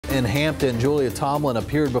In Hampton, Julia Tomlin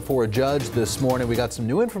appeared before a judge this morning. We got some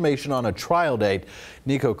new information on a trial date.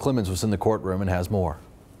 Nico Clemens was in the courtroom and has more.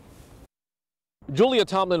 Julia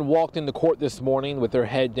Tomlin walked into court this morning with her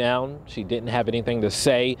head down. She didn't have anything to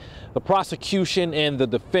say. The prosecution and the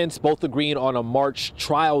defense both agreed on a March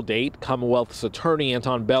trial date. Commonwealth's attorney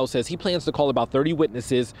Anton Bell says he plans to call about 30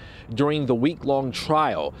 witnesses during the week-long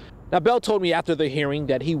trial. Now, Bell told me after the hearing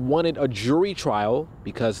that he wanted a jury trial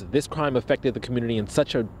because this crime affected the community in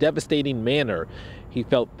such a devastating manner. He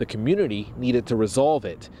felt the community needed to resolve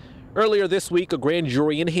it. Earlier this week, a grand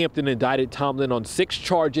jury in Hampton indicted Tomlin on 6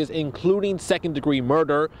 charges, including second-degree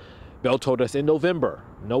murder. Bell told us in November,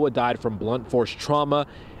 Noah died from blunt force trauma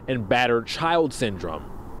and battered child syndrome.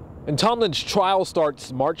 And Tomlin's trial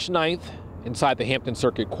starts March 9th inside the Hampton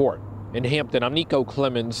Circuit Court. In Hampton, I'm Nico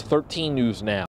Clemens, 13 News Now.